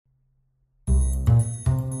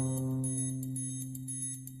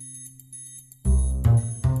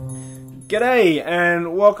G'day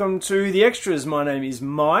and welcome to The Extras. My name is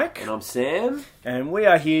Mike. And I'm Sam. And we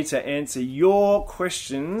are here to answer your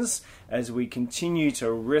questions as we continue to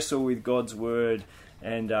wrestle with God's Word.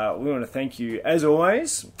 And we want to thank you, as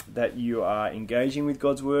always, that you are engaging with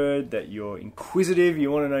God's Word, that you're inquisitive, you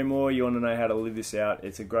want to know more, you want to know how to live this out.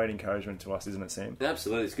 It's a great encouragement to us, isn't it, Sam?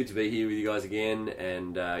 Absolutely. It's good to be here with you guys again.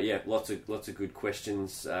 And lots of good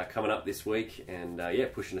questions coming up this week. And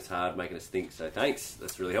pushing us hard, making us think. So thanks.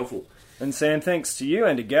 That's really helpful. And Sam, thanks to you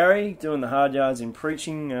and to Gary doing the hard yards in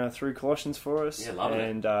preaching through Colossians for us. Yeah, loving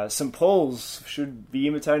it. And St. Paul's should be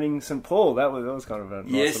imitating St. Paul. That was kind of a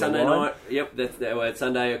nice Sunday line. night. Yep, that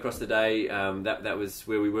Sunday across the day. That was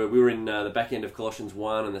where we were. We were in the back end of Colossians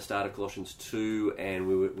 1 and the start of Colossians 2, and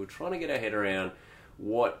we were trying to get our head around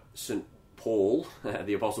what St. Paul,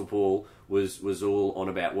 the Apostle Paul, was all on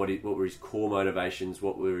about. What were his core motivations?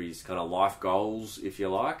 What were his kind of life goals, if you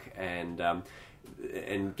like, and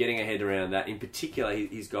getting a head around that, in particular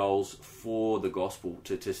his goals for the gospel,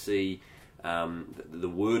 to see the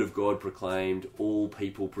word of God proclaimed, all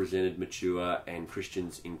people presented mature, and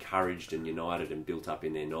Christians encouraged and united and built up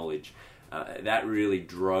in their knowledge. That really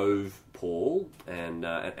drove Paul and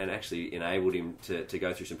actually enabled him to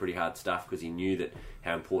go through some pretty hard stuff, because he knew that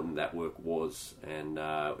how important that work was. And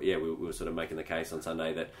we were sort of making the case on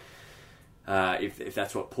Sunday that if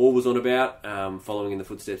that's what Paul was on about, following in the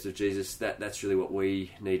footsteps of Jesus, that's really what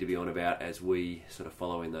we need to be on about as we sort of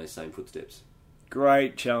follow in those same footsteps.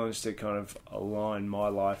 Great challenge to kind of align my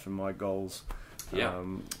life and my goals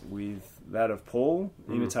with that of Paul.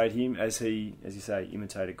 Imitate him as he, as you say,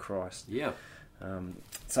 imitated Christ. Yeah.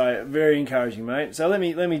 So very encouraging, mate. So let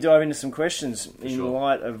me dive into some questions in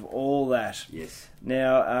light of all that. Yes.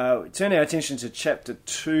 Now, turn our attention to chapter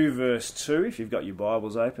 2, verse 2, if you've got your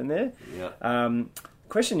Bibles open there. Yeah.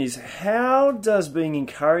 Question is, how does being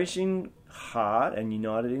encouraged in heart and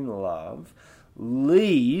united in love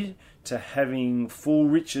lead to having full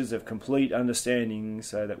riches of complete understanding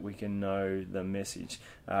so that we can know the message?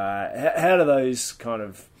 How do those kind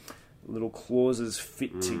of little clauses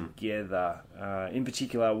fit together? In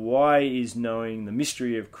particular, why is knowing the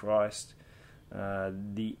mystery of Christ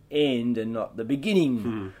the end and not the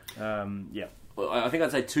beginning? Well, I think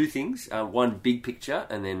I'd say two things. One, big picture,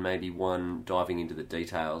 and then maybe one diving into the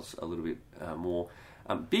details a little bit more.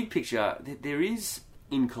 Big picture, there is,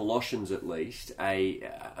 in Colossians at least, a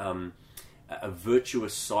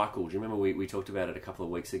virtuous cycle. Do you remember we talked about it a couple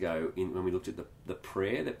of weeks ago when we looked at the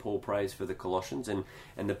prayer that Paul prays for the Colossians, and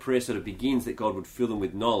the prayer sort of begins that God would fill them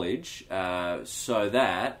with knowledge so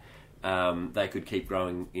that they could keep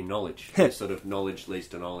growing in knowledge. Sort of knowledge leads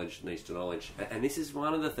to knowledge, leads to knowledge. And this is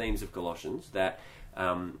one of the themes of Colossians, that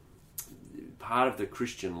part of the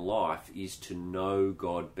Christian life is to know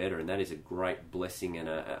God better, and that is a great blessing, and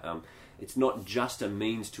it's not just a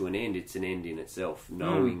means to an end, it's an end in itself.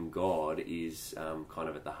 Knowing God is kind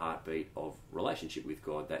of at the heartbeat of relationship with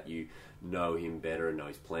God, that you know him better and know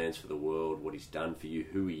his plans for the world, what he's done for you,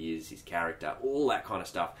 who he is, his character, all that kind of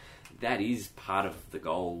stuff. That is part of the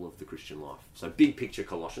goal of the Christian life. So big picture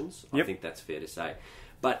Colossians, I think that's fair to say.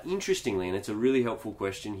 But interestingly, and it's a really helpful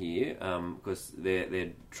question here, because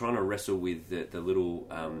they're trying to wrestle with the little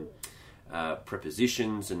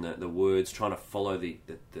prepositions and the words, trying to follow the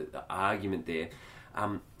argument there.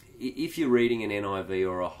 If you're reading an NIV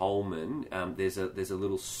or a Holman, there's a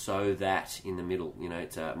little "so that" in the middle. You know,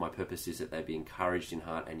 it's my purpose is that they be encouraged in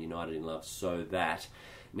heart and united in love, so that.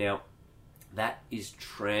 Now, that is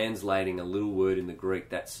translating a little word in the Greek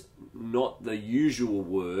that's not the usual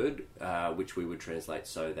word, which we would translate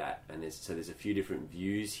 "so that." And there's a few different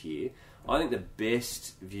views here. I think the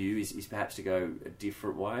best view is perhaps to go a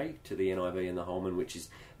different way to the NIV and the Holman, which is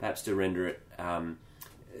perhaps to render it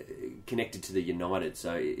connected to the united.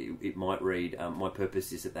 So it might read, my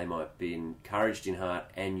purpose is that they might be encouraged in heart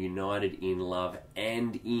and united in love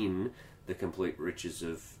and in the complete riches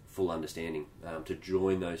of full understanding, to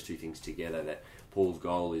join those two things together. That Paul's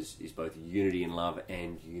goal is both unity in love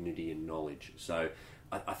and unity in knowledge. So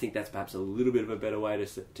I think that's perhaps a little bit of a better way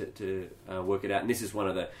to work it out. And this is one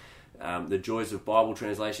of the joys of Bible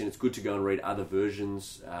translation. It's good to go and read other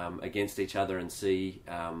versions against each other and see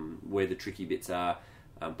where the tricky bits are.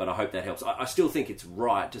 But I hope that helps. I still think it's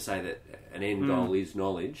right to say that an end goal is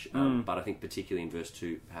knowledge, but I think particularly in verse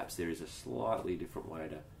 2, perhaps there is a slightly different way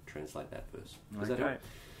to translate that verse. Does that help?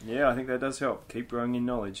 Yeah, I think that does help. Keep growing in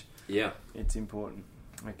knowledge. Yeah. It's important.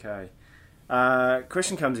 Okay.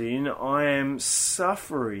 Question comes in. I am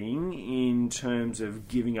suffering in terms of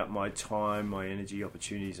giving up my time, my energy,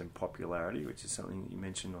 opportunities and popularity, which is something that you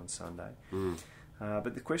mentioned on Sunday.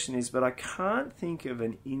 But the question is, but I can't think of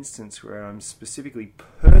an instance where I'm specifically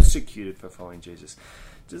persecuted for following Jesus.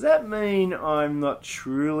 Does that mean I'm not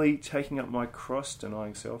truly taking up my cross,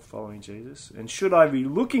 denying self, following Jesus? And should I be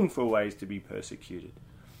looking for ways to be persecuted?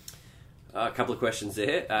 A couple of questions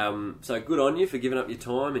there. So good on you for giving up your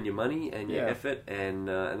time and your money and your effort, and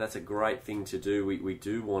that's a great thing to do. We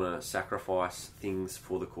do want to sacrifice things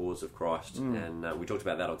for the cause of Christ, and we talked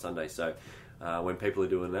about that on Sunday. So when people are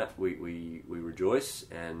doing that, we rejoice,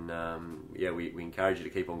 and we encourage you to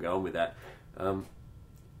keep on going with that.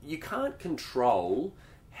 You can't control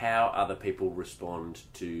how other people respond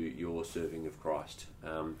to your serving of Christ.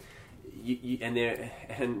 And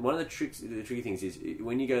one of the tricky things is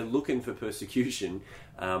when you go looking for persecution,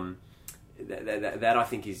 that I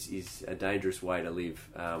think is a dangerous way to live,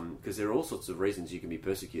 because there are all sorts of reasons you can be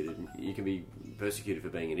persecuted. You can be persecuted for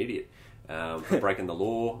being an idiot, for breaking the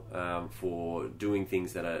law, for doing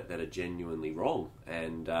things that are genuinely wrong,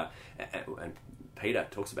 and Peter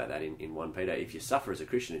talks about that in 1 Peter. If you suffer as a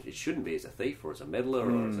Christian, it shouldn't be as a thief or as a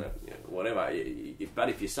meddler or as a whatever. But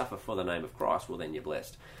if you suffer for the name of Christ, well, then you're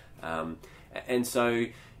blessed. And so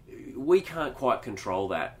we can't quite control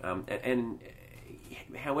that.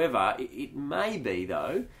 However, it may be,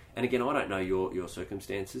 though, and again, I don't know your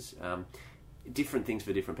circumstances, different things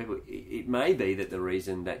for different people. It may be that the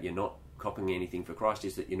reason that you're not copying anything for Christ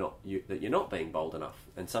is that you're not being bold enough.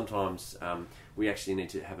 And sometimes we actually need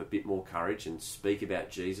to have a bit more courage and speak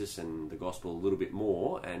about Jesus and the gospel a little bit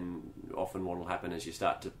more. And often what will happen is you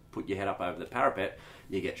start to put your head up over the parapet,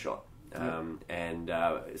 you get shot. And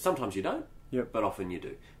sometimes you don't, but often you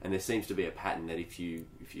do. And there seems to be a pattern that if you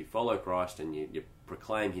follow Christ and you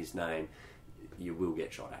proclaim His name, you will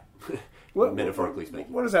get shot at. Metaphorically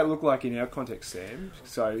speaking. What does that look like in our context, Sam?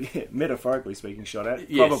 So, metaphorically speaking, shot at.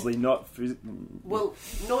 Yes. Probably not. Well,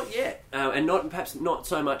 not yet, and perhaps not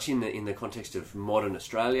so much in the context of modern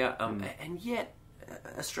Australia, and yet.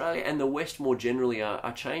 Australia and the West more generally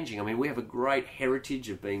are changing. I mean, we have a great heritage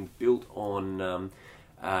of being built on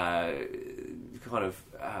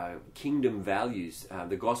kingdom values.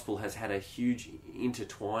 The gospel has had a huge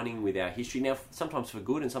intertwining with our history. Now, sometimes for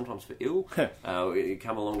good and sometimes for ill. You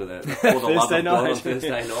come along to the love of God on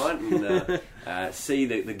Thursday night and see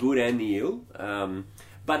the good and the ill.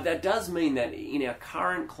 But that does mean that in our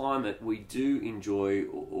current climate, we do enjoy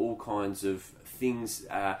all kinds of things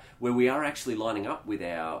where we are actually lining up with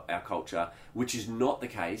our culture, which is not the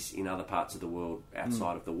case in other parts of the world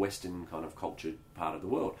outside of the Western kind of cultured part of the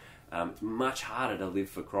world. It's much harder to live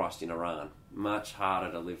for Christ in Iran, much harder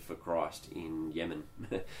to live for Christ in Yemen,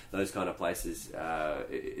 those kind of places,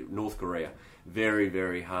 North Korea, very,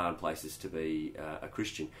 very hard places to be a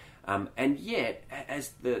Christian. And yet,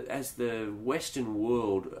 as the Western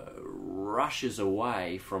world rushes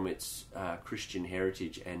away from its Christian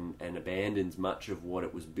heritage and abandons much of what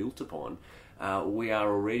it was built upon, we are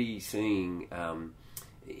already seeing an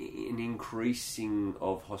increasing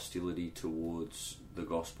of hostility towards the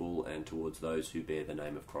gospel and towards those who bear the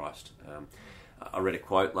name of Christ. I read a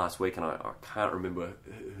quote last week, and I can't remember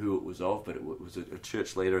who it was of, but it was a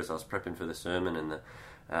church leader as I was prepping for the sermon, and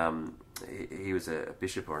he was a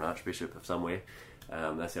bishop or an archbishop of somewhere.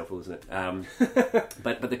 That's helpful, isn't it?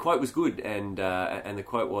 But the quote was good, and the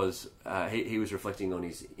quote was he was reflecting on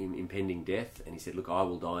his impending death, and he said, "Look, I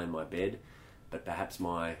will die in my bed, but perhaps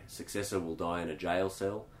my successor will die in a jail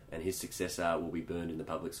cell, and his successor will be burned in the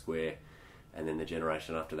public square, and then the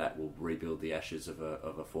generation after that will rebuild the ashes of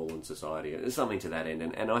a fallen society." There's something to that end,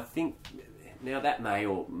 and I think now that may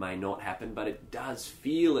or may not happen, but it does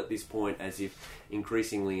feel at this point as if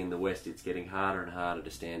increasingly in the West it's getting harder and harder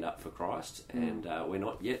to stand up for Christ, and we're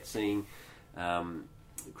not yet seeing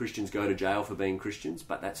Christians go to jail for being Christians,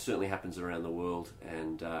 but that certainly happens around the world,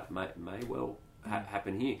 and may well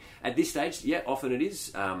happen here. At this stage, often it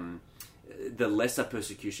is the lesser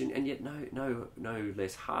persecution, and yet no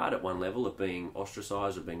less hard at one level of being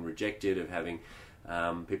ostracised, of being rejected, of having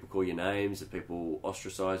people call you names, of people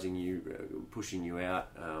ostracising you, pushing you out,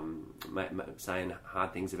 saying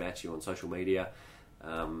hard things about you on social media,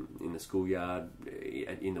 in the schoolyard,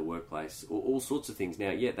 in the workplace, all sorts of things.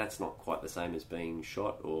 Now, that's not quite the same as being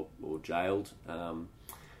shot or jailed.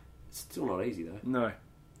 It's still not easy, though. No.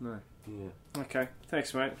 Yeah. Okay,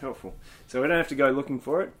 thanks, mate. Helpful. So we don't have to go looking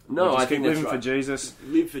for it. No, I think keep living that's right. for Jesus.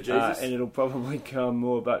 Live for Jesus, and it'll probably come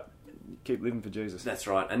more. But keep living for Jesus. That's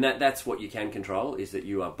right, and that's what you can control, is that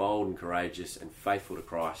you are bold and courageous and faithful to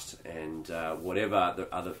Christ, and whatever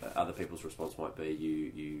the other people's response might be,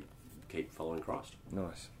 you keep following Christ.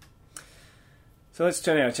 Nice. So let's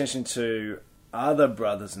turn our attention to other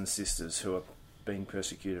brothers and sisters who are being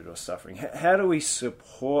persecuted or suffering. How do we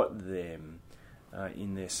support them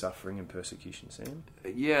in their suffering and persecution, Sam?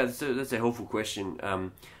 Yeah, that's a helpful question.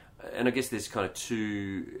 And I guess there's kind of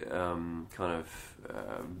two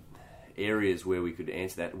areas where we could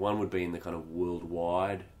answer that. One would be in the kind of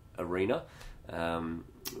worldwide arena.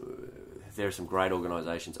 There are some great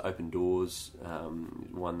organisations, Open Doors,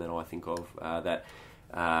 one that I think of, that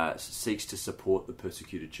seeks to support the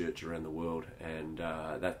persecuted church around the world, and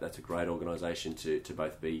that's a great organisation to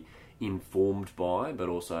both be informed by, but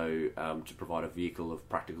also to provide a vehicle of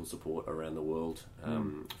practical support around the world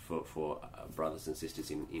for brothers and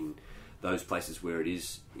sisters in those places where it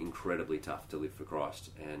is incredibly tough to live for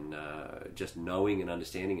Christ, and just knowing and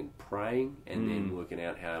understanding and praying, and then working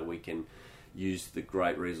out how we can use the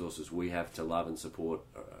great resources we have to love and support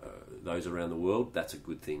those around the world. That's a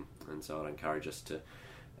good thing, and so I'd encourage us to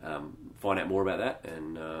find out more about that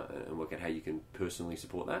and work out how you can personally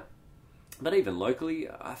support that. But even locally,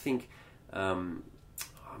 I think I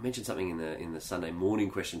mentioned something in the Sunday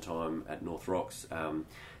morning question time at North Rocks,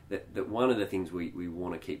 that one of the things we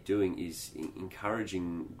want to keep doing is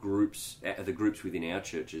encouraging groups, the groups within our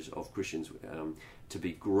churches of Christians, to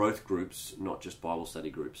be growth groups, not just Bible study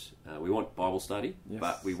groups. We want Bible study, yes,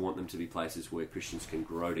 but we want them to be places where Christians can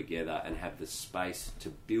grow together and have the space to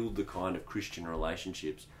build the kind of Christian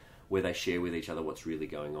relationships where they share with each other what's really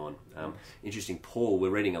going on. Interesting, Paul,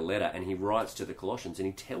 we're reading a letter, and he writes to the Colossians, and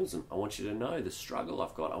he tells them, I want you to know the struggle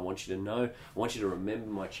I've got. I want you to remember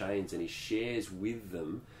my chains, and he shares with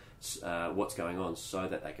them what's going on so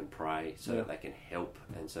that they can pray, so that they can help,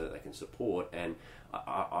 and so that they can support. And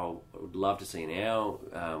I would love to see in our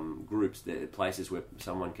groups the places where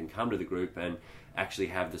someone can come to the group and actually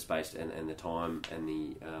have the space and the time and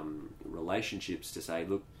the relationships to say,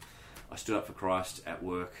 look, I stood up for Christ at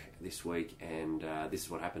work this week, and this is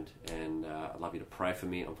what happened, and I'd love you to pray for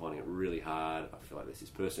me. I'm finding it really hard. I feel like there's this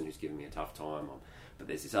person who's giving me a tough time, but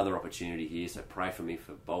there's this other opportunity here, so pray for me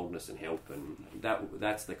for boldness and help. And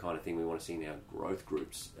that's the kind of thing we want to see in our growth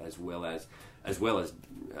groups, as well as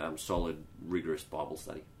solid, rigorous Bible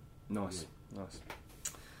study. Nice.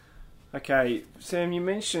 Okay, Sam, you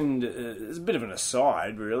mentioned, it's a bit of an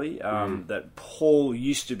aside, really, that Paul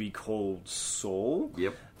used to be called Saul.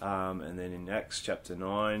 Yep. And then in Acts chapter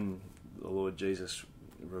 9, the Lord Jesus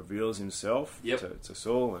reveals himself to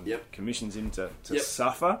Saul and commissions him to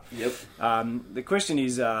suffer. Yep. The question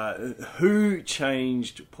is, who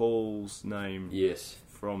changed Paul's name? Yes.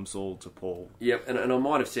 From Saul to Paul. Yep, and I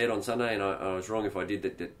might have said on Sunday, and I was wrong if I did,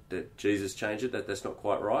 that Jesus changed it. That's not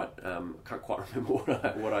quite right. I can't quite remember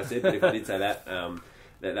what I said, but if I did say that,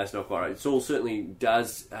 that's not quite right. Saul certainly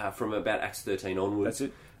does, from about Acts 13 onwards,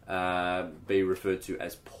 that's it. Be referred to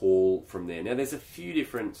as Paul from there. Now, there's a few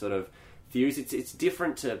different sort of theories. It's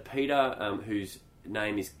different to Peter, whose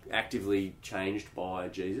name is actively changed by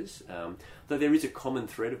Jesus. Though there is a common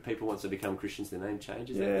thread of people once they become Christians, their name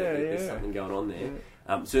changes. There's something going on there.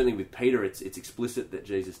 Certainly with Peter, it's explicit that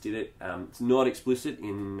Jesus did it. It's not explicit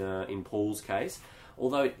in Paul's case,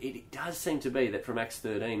 although it does seem to be that from Acts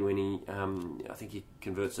 13, when he, I think he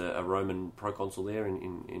converts a Roman proconsul there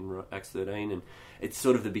in Acts 13, and it's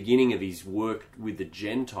sort of the beginning of his work with the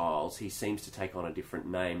Gentiles. He seems to take on a different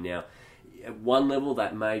name. Now, at one level,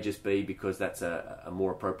 that may just be because that's a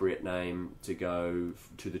more appropriate name to go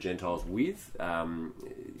to the Gentiles with,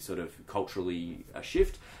 sort of culturally a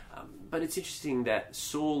shift. But it's interesting that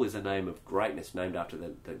Saul is a name of greatness, named after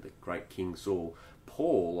the great King Saul.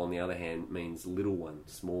 Paul, on the other hand, means little one,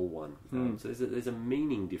 small one. So there's a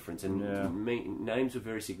meaning difference, and names are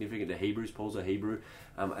very significant to Hebrews. Paul's a Hebrew,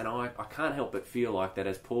 and I can't help but feel like that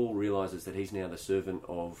as Paul realises that he's now the servant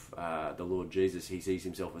of the Lord Jesus, he sees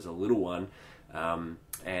himself as a little one,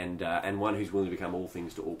 and one who's willing to become all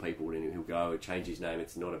things to all people, and he'll go change his name.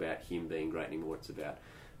 It's not about him being great anymore, it's about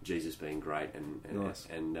Jesus being great.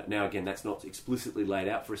 And now again, that's not explicitly laid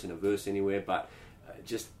out for us in a verse anywhere, but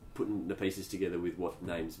just putting the pieces together with what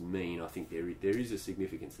names mean, I think there is a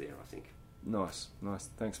significance there, I think. Nice.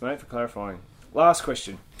 Thanks, mate, for clarifying. Last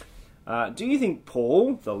question. Do you think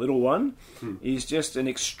Paul, the little one, is just an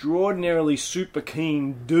extraordinarily super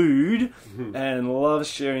keen dude and loves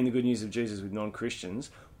sharing the good news of Jesus with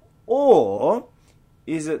non-Christians? Or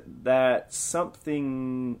is it that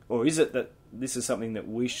this is something that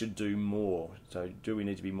we should do more? So do we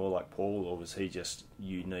need to be more like Paul, or was he just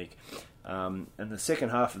unique? And the second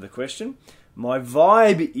half of the question, my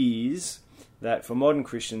vibe is that for modern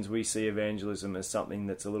Christians, we see evangelism as something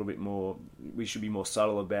that's a little bit more, we should be more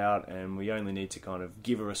subtle about, and we only need to kind of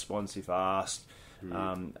give a response if asked.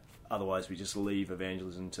 Otherwise, we just leave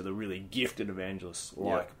evangelism to the really gifted evangelists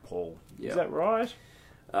like Paul. Is that right?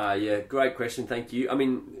 Great question, thank you. I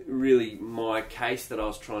mean, really, my case that I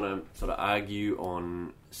was trying to sort of argue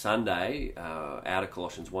on Sunday out of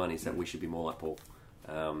Colossians 1 is that we should be more like Paul.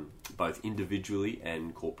 both individually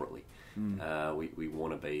and corporately. We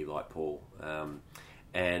want to be like Paul.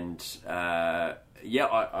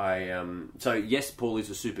 So yes, Paul is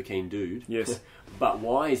a super keen dude. Yes. But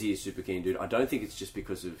why is he a super keen dude? I don't think it's just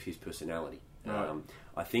because of his personality. Right.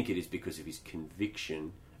 I think it is because of his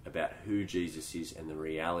conviction about who Jesus is and the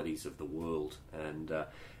realities of the world.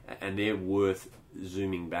 And they're worth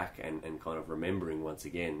zooming back and kind of remembering once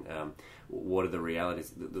again. What are the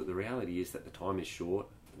realities? The reality is that the time is short,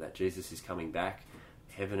 that Jesus is coming back,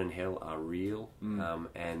 heaven and hell are real,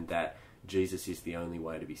 and that Jesus is the only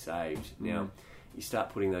way to be saved. Now, you start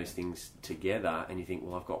putting those things together and you think,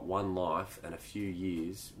 well, I've got one life and a few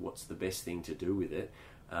years. What's the best thing to do with it?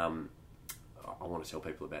 I want to tell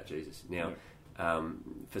people about Jesus. Now,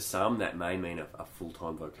 for some, that may mean a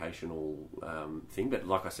full-time vocational thing. But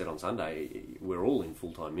like I said on Sunday, we're all in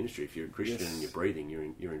full-time ministry. If you're a Christian and you're breathing,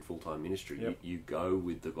 you're in full-time ministry. Yep. You go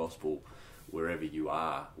with the gospel wherever you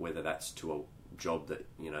are, whether that's to a job that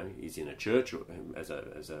is in a church or as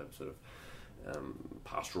a sort of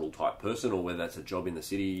pastoral type person, or whether that's a job in the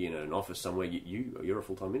city, an office somewhere. You're a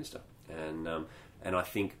full-time minister, and I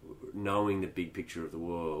think knowing the big picture of the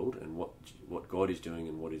world and what God is doing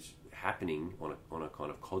and what is happening on a kind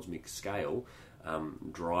of cosmic scale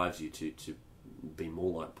drives you to be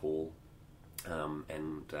more like Paul,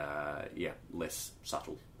 less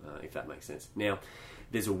subtle, if that makes sense. Now,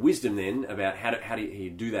 there's a wisdom then about how do you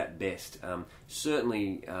do that best.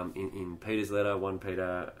 Certainly, in Peter's letter, 1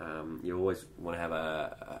 Peter, you always want to have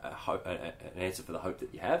an answer for the hope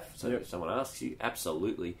that you have. So if someone asks you,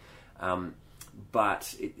 absolutely.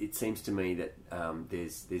 But it seems to me that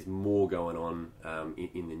there's more going on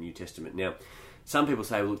in the New Testament. Now, some people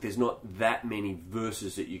say, well, look, there's not that many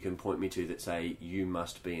verses that you can point me to that say you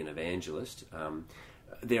must be an evangelist.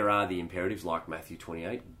 There are the imperatives like Matthew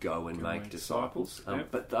 28, go and make disciples.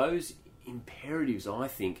 But those imperatives, I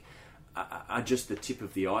think, are just the tip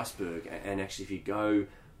of the iceberg. And actually, if you go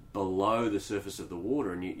below the surface of the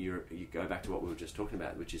water and you go back to what we were just talking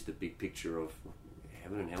about, which is the big picture of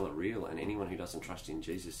heaven and hell are real, and anyone who doesn't trust in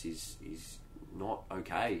Jesus is not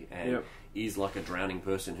okay and is like a drowning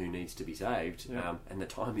person who needs to be saved, and the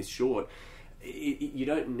time is short. You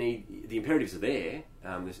don't need the imperatives are there,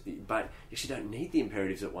 but you actually don't need the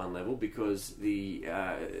imperatives at one level, because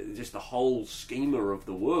just the whole schema of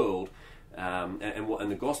the world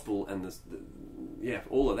and the gospel and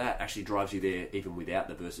all of that actually drives you there, even without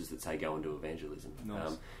the verses that say go and do evangelism.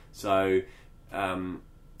 Nice.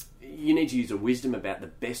 You need to use a wisdom about the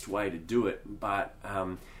best way to do it, but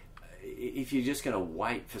if you're just going to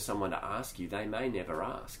wait for someone to ask you, they may never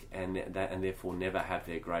ask, and therefore never have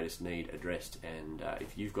their greatest need addressed. And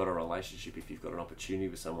if you've got a relationship, if you've got an opportunity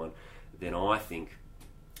with someone, then I think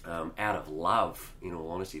out of love, in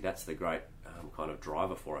all honesty, that's the great kind of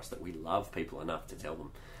driver for us, that we love people enough to tell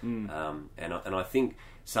them. And I think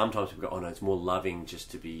sometimes people go, oh no, it's more loving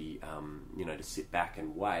just to be, to sit back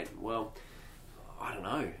and wait. Well, I don't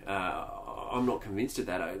know. I'm not convinced of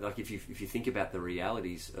that. Like if you think about the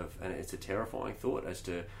realities of, and it's a terrifying thought as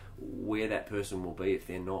to where that person will be if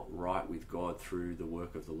they're not right with God through the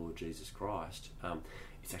work of the Lord Jesus Christ.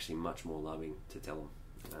 It's actually much more loving to tell them.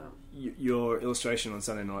 Your illustration on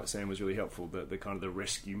Sunday night, Sam, was really helpful. The kind of the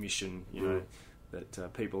rescue mission,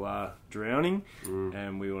 that people are drowning,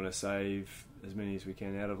 and we want to save as many as we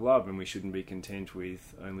can out of love, and we shouldn't be content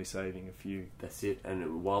with only saving a few. That's it.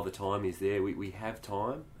 And while the time is there, we have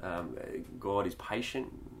time. God is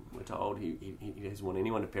patient. We're told He doesn't want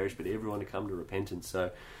anyone to perish, but everyone to come to repentance.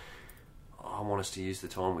 So I want us to use the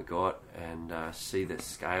time we've got and see the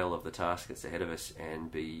scale of the task that's ahead of us,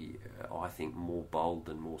 and be, I think, more bold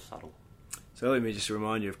than more subtle. So let me just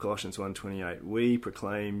remind you of Colossians 1:28. We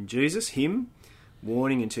proclaim Jesus, Him,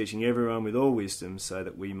 warning and teaching everyone with all wisdom, so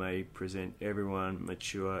that we may present everyone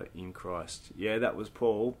mature in Christ. Yeah, that was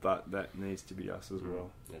Paul, but that needs to be us as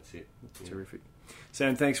well. That's it. That's terrific.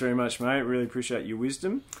 Sam, thanks very much, mate. Really appreciate your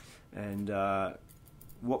wisdom. And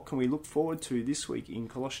what can we look forward to this week in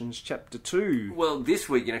Colossians chapter 2? Well, this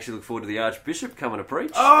week you can actually look forward to the Archbishop coming to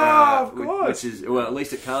preach. Oh, of course. Which is, well, at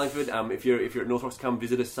least at Carlingford. If you're at North Rocks, come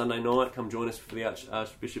visit us Sunday night. Come join us for the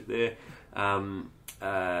Archbishop there.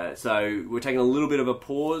 So we're taking a little bit of a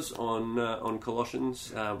pause on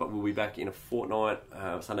Colossians, but we'll be back in a fortnight,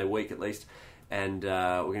 Sunday week at least, and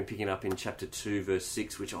we're going to be picking up in chapter 2, verse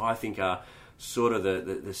 6, which I think are sort of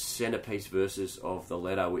the centerpiece verses of the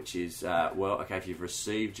letter, which is, if you've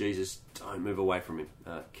received Jesus, don't move away from Him.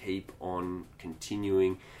 Keep on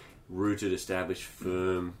continuing, rooted, established,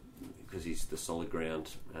 firm, because He's the solid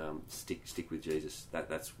ground. Stick with Jesus.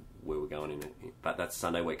 That's where we're going in it. But that's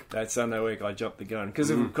Sunday week. That Sunday week, I jumped the gun. Because,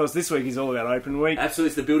 of course, this week is all about Open Week. Absolutely.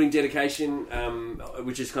 It's the building dedication,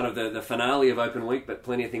 which is kind of the finale of Open Week, but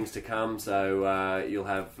plenty of things to come. So you'll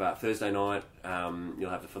have Thursday night, you'll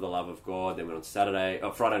have the For the Love of God. Then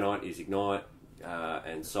on Friday night is Ignite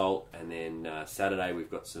and Salt. And then Saturday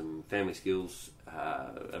we've got some family skills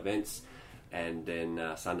events. And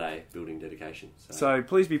then Sunday, building dedication. So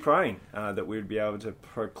please be praying that we would be able to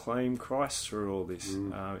proclaim Christ through all this.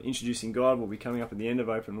 Introducing God will be coming up at the end of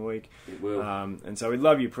Open Week. It will. And so we'd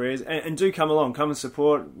love your prayers. And do come along. Come and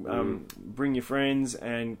support. Bring your friends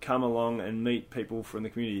and come along and meet people from the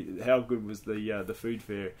community. How good was the food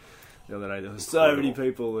fair the other day? There were so many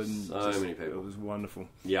people. Many people. It was wonderful.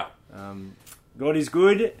 Yeah. God is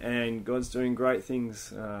good, and God's doing great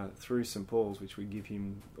things through St. Paul's, which we give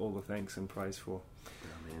him all the thanks and praise for.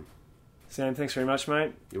 Amen. Sam, thanks very much,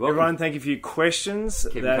 mate. You're welcome. Everyone, thank you for your questions.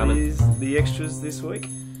 Keep that is the extras this week.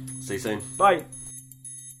 See you soon. Bye.